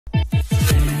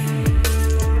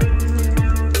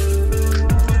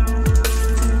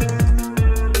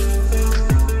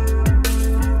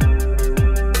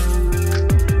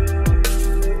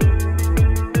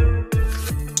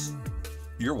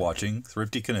watching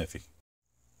Thrifty Kaniffy.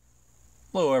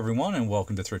 Hello everyone and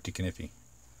welcome to Thrifty Kaniffy.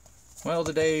 Well,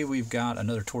 today we've got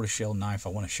another tortoiseshell knife I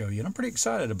want to show you, and I'm pretty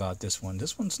excited about this one.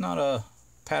 This one's not a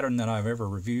pattern that I've ever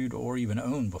reviewed or even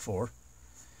owned before.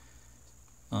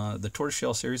 The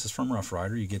tortoiseshell series is from Rough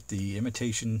Ryder. You get the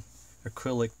imitation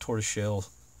acrylic tortoiseshell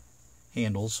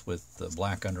handles with the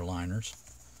black underliners,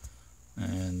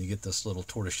 and you get this little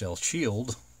tortoiseshell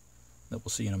shield that we'll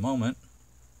see in a moment.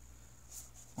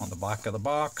 On the back of the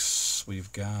box,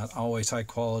 we've got always high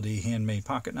quality handmade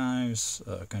pocket knives.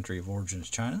 Country of origin is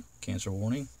China. Cancer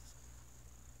warning.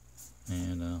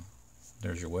 And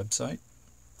there's your website.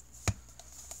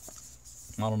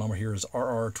 Model number here is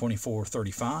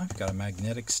RR2435. Got a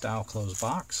magnetic style closed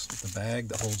box with the bag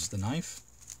that holds the knife,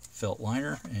 felt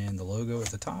liner, and the logo at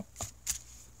the top.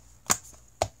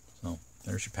 So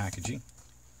there's your packaging.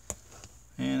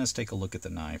 And let's take a look at the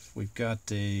knife. We've got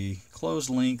a closed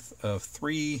length of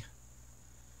 3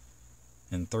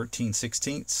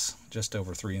 13/16, just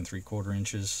over 3 3/4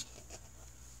 inches.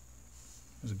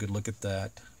 There's a good look at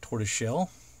that tortoise shell.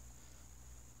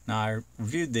 Now, I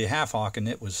reviewed the half hawk and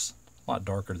it was a lot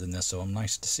darker than this, so I'm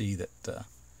nice to see that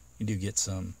you do get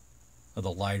some of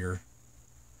the lighter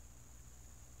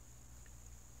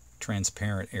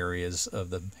transparent areas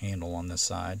of the handle on this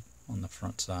side, on the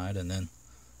front side, and then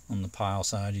on the pile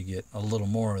side you get a little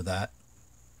more of that,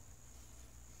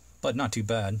 but not too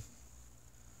bad.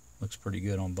 Looks pretty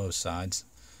good on both sides.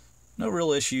 No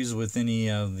real issues with any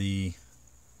of the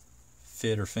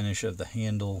fit or finish of the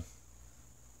handle.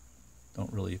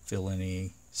 Don't really feel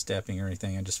any stepping or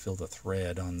anything. I just feel the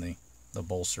thread on the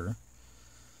bolster.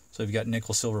 So we've got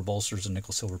nickel silver bolsters and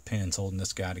nickel silver pins holding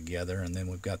this guy together, and then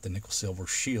we've got the nickel silver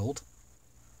shield.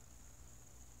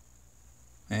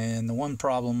 And the one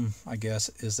problem, I guess,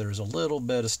 is there's a little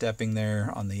bit of stepping there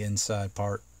on the inside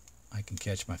part. I can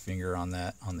catch my finger on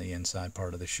that on the inside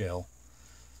part of the shell.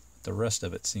 The rest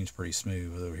of it seems pretty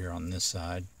smooth over here on this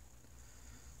side.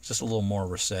 Just a little more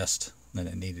recessed than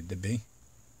it needed to be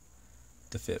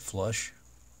to fit flush.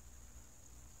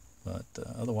 But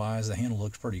otherwise, the handle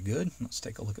looks pretty good. Let's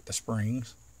take a look at the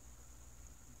springs.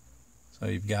 So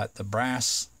you've got the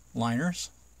brass liners,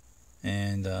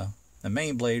 and the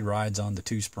main blade rides on the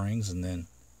 2 springs, and then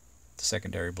the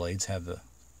secondary blades have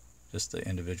just the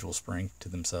individual spring to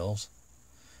themselves.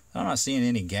 I'm not seeing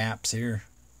any gaps here.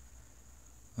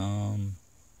 A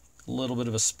little bit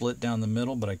of a split down the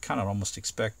middle, but I kind of almost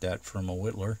expect that from a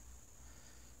Whittler.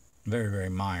 Very, very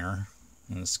minor,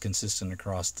 and it's consistent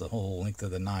across the whole length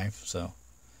of the knife, so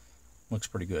looks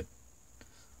pretty good.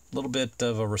 A little bit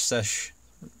of a recessed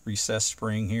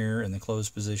spring here in the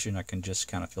closed position. I can just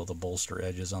kind of feel the bolster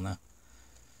edges on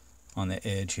the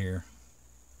edge here.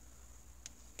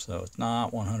 So it's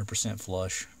not 100%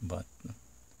 flush, but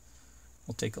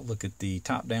we'll take a look at the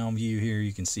top-down view here.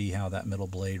 You can see how that middle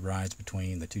blade rides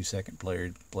between the 2 second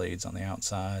blades on the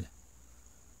outside.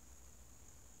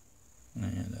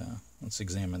 And let's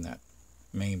examine that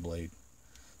main blade.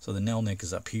 So the nail nick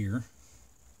is up here.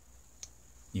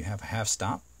 You have a half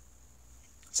stop,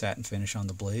 satin finish on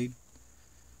the blade,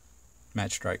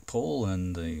 match strike pull,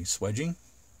 and the swedging.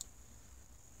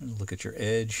 Look at your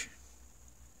edge.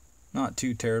 Not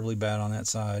too terribly bad on that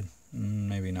side.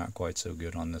 Maybe not quite so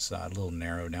good on this side. A little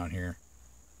narrow down here.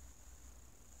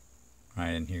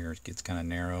 Right in here it gets kind of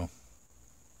narrow.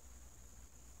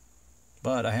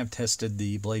 But I have tested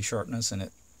the blade sharpness and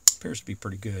it appears to be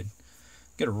pretty good.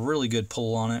 Get a really good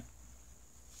pull on it.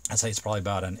 I'd say it's probably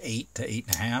about an 8 to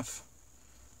 8.5.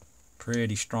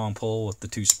 Pretty strong pull with the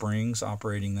 2 springs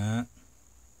operating that.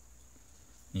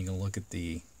 You can look at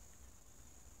the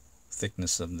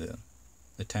thickness of the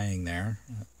tang there.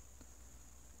 It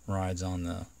rides on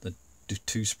the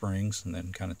 2 springs and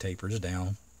then kind of tapers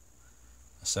down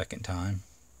a second time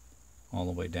all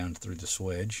the way down through the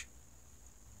swedge.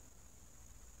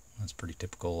 That's pretty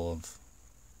typical of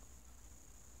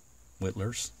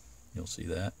Whittlers. You'll see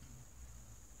that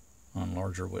on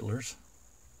larger Whittlers.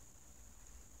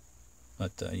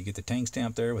 But you get the tang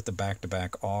stamp there with the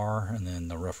back-to-back R and then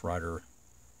the Rough Ryder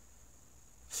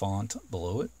font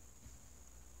below it.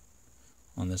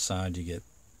 On this side you get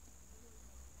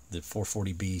the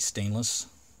 440B stainless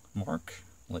mark.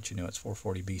 I'll let you know it's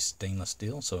 440B stainless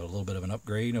steel, so a little bit of an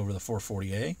upgrade over the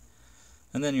 440A.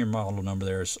 And then your model number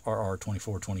there is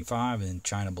RR2425 and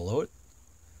China below it.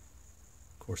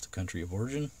 Of course, the country of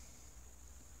origin.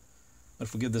 But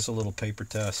if we give this a little paper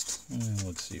test,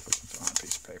 let's see if we can find a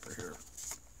piece of paper here.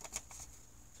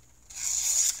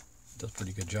 Does a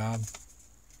pretty good job.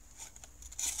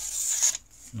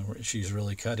 No issues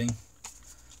really cutting.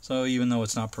 So even though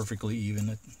it's not perfectly even,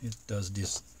 it does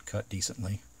just cut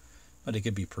decently. But it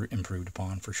could be improved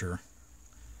upon for sure.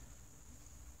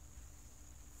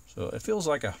 So it feels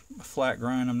like a flat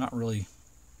grind. I'm not really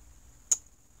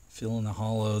feeling the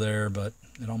hollow there, but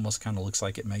it almost kind of looks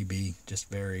like it may be just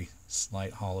very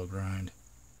slight hollow grind.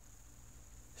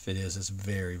 If it is, it's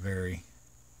very, very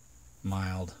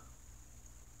mild.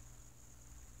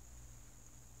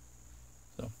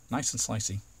 So nice and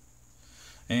slicey.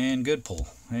 And good pull.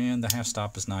 And the half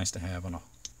stop is nice to have on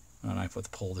a knife with a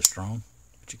pull this strong.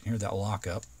 But you can hear that lock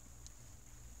up.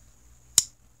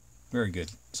 Very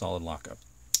good, solid lockup.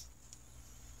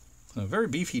 So a very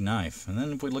beefy knife. And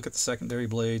then if we look at the secondary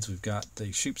blades, we've got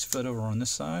the sheepsfoot over on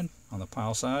this side, on the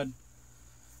pile side.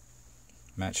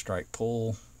 Match strike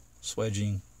pull,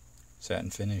 swedging, satin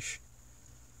finish.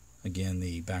 Again,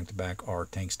 the back-to-back R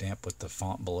tank stamp with the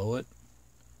font below it.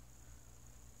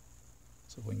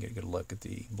 So if we can get a good look at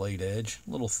the blade edge.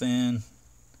 A little thin,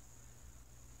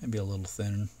 maybe a little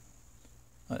thin,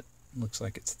 but looks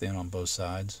like it's thin on both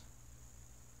sides.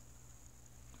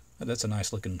 But that's a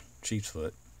nice looking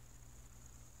sheepsfoot,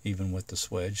 even with the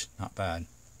swedge, not bad.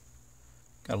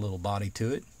 Got a little body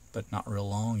to it, but not real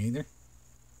long either.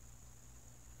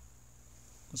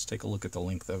 Let's take a look at the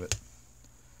length of it.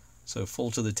 So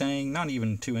full to the tang, not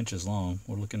even 2 inches long.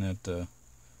 We're looking at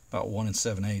about 1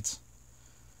 7/8,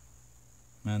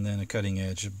 and then a cutting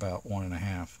edge about 1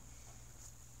 1/2.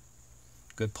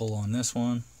 Good pull on this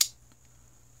one.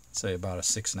 I'd say about a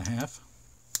 6 1/2.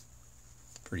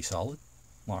 Pretty solid.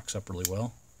 Locks up really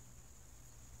well.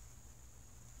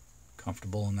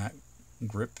 Comfortable in that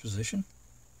grip position,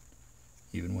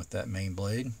 even with that main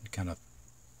blade. You kind of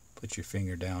put your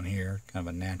finger down here, kind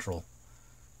of a natural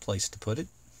place to put it.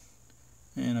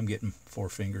 And I'm getting 4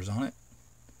 fingers on it.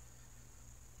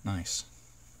 Nice.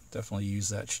 Definitely use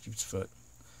that sheepsfoot.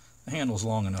 The handle's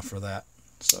long enough for that.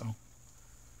 So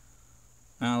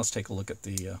now let's take a look at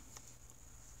the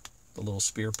little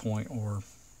spear point or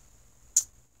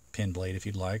pin blade if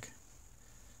you'd like.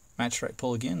 Match strike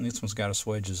pull again. This one's got a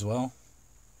swedge as well.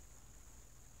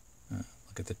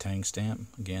 Look at the tang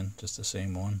stamp. Again, just the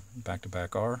same one.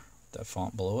 Back-to-back R. That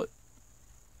font below it.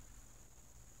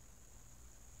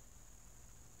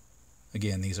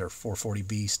 Again, these are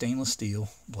 440B stainless steel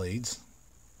blades.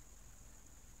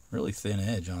 Really thin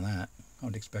edge on that. I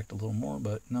would expect a little more,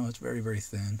 but no, it's very, very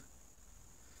thin.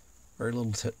 Very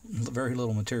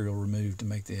little material removed to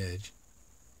make the edge.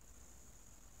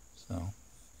 So,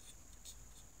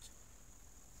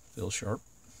 feels sharp.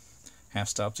 Half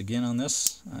stops again on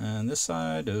this. And this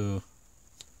side, I'd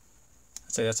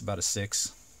say that's about a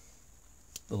 6.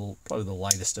 Probably the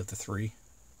lightest of the 3.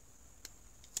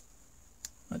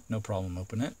 But no problem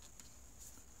opening it.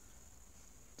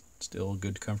 Still a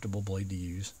good, comfortable blade to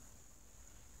use.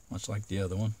 Much like the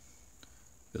other one.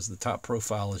 Because the top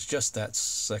profile is just that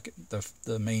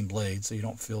the main blade, so you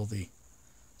don't feel the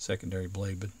secondary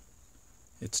blade, but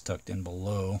it's tucked in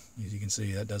below. As you can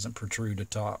see, that doesn't protrude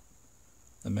atop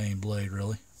the main blade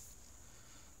really.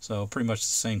 So pretty much the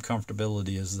same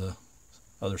comfortability as the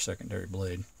other secondary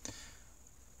blade.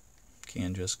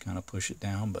 Can just kind of push it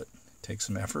down, but it takes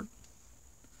some effort.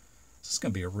 This is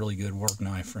going to be a really good work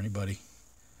knife for anybody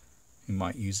who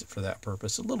might use it for that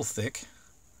purpose. A little thick,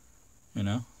 you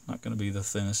know, not going to be the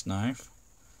thinnest knife.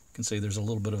 You can see there's a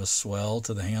little bit of a swell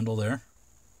to the handle there.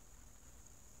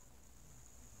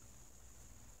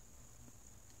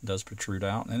 It does protrude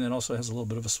out, and it also has a little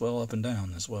bit of a swell up and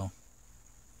down as well.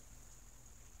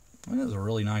 It is a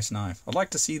really nice knife. I'd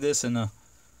like to see this in a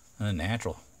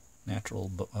natural,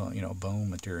 you know,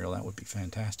 bone material. That would be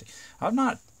fantastic. I've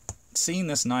not seen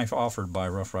this knife offered by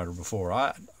Rough Rider before.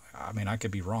 I mean, I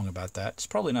could be wrong about that. It's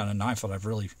probably not a knife that I've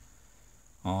really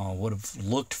would have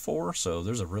looked for, so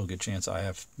there's a real good chance I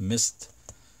have missed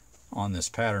on this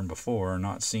pattern before or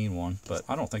not seen one, but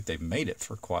I don't think they've made it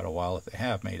for quite a while if they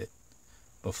have made it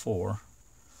before.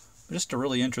 But just a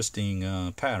really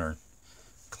interesting pattern.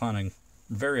 Kind of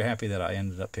very happy that I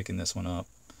ended up picking this one up.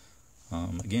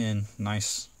 Again,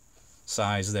 nice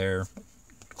size there,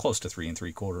 close to 3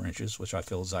 3/4 inches, which I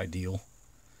feel is ideal.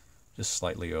 Just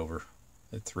slightly over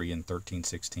at 3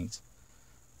 13/16.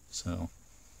 So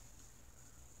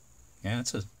yeah,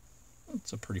 it's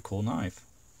a pretty cool knife.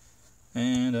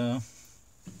 And let's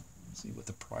see what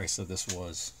the price of this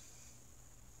was.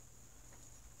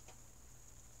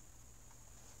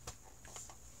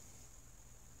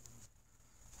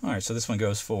 Alright, so this one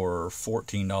goes for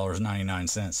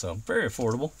 $14.99, so very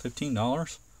affordable,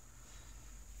 $15.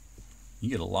 You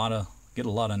get a lot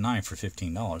of knife for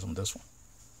 $15 on this one.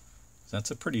 So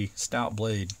that's a pretty stout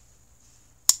blade,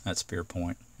 that spear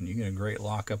point, and you get a great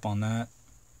lockup on that.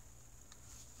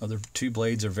 Other 2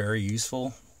 blades are very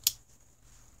useful.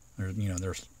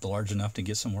 They're large enough to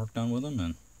get some work done with them,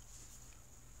 and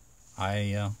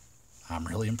I'm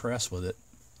really impressed with it.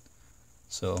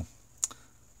 So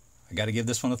I got to give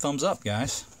this one a thumbs up,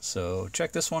 guys. So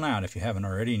check this one out if you haven't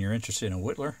already and you're interested in a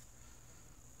Whittler.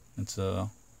 It's a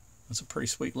pretty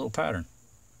sweet little pattern.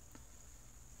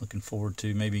 Looking forward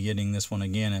to maybe getting this one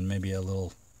again and maybe a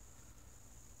little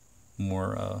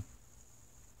more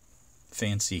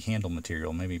fancy handle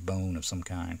material, maybe bone of some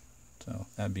kind. So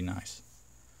that'd be nice.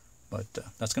 But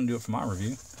that's going to do it for my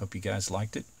review. Hope you guys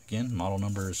liked it. Again, model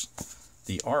number is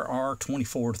the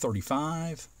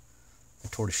RR2435, the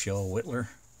tortoiseshell Whittler.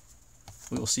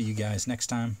 We will see you guys next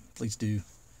time. Please do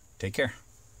take care.